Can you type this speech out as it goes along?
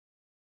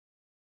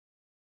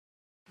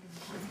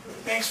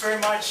Thanks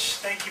very much.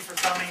 Thank you for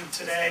coming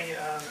today.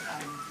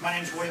 My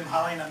name is William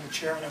Holly, and I'm the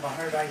chairman of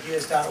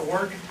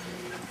 100ideas.org,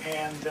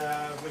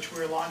 and which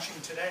we're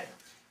launching today.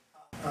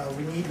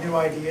 We need new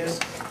ideas,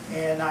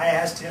 and I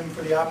asked him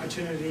for the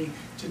opportunity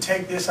to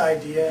take this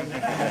idea.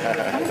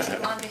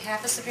 On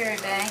behalf of Superior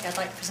Bank, I'd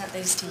like to present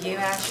these to you,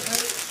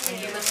 Ashley, and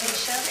you,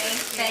 Letitia.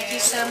 Thank you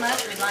so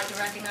much. We'd like to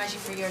recognize you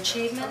for your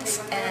achievements,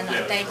 and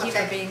thank you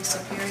for being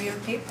superior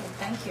people.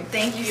 Thank you.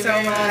 Thank you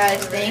so much.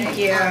 Thank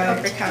you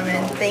for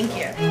coming. Thank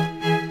you.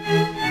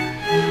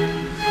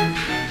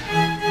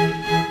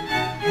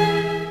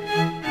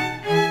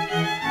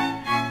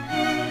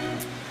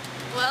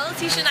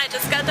 Letitia and I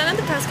just got done at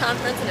the press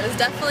conference, and it was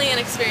definitely an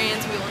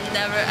experience we will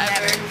never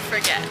ever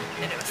forget.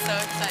 And it was so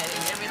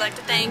exciting. And we'd like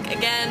to thank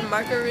again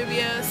Marco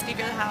Rubio,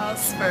 Speaker of the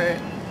House, for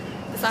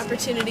this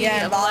opportunity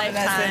of a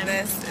lifetime.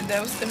 That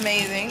was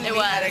amazing. We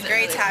had a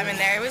great time in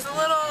there. It was a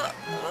little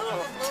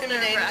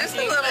intimidating, just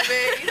a little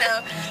bit, you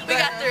know. We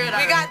got through it.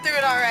 We got through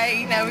it all right.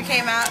 You know, we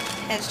came out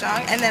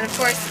headstrong. And then of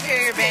course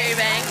Superior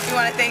Bank. We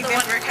want to thank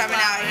them for coming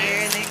out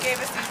here, and they gave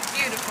us these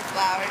beautiful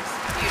flowers.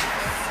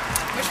 Beautiful.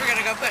 Which we're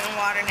gonna go put in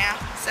water now.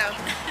 So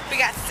we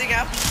got to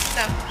go.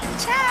 So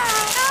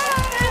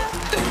ciao.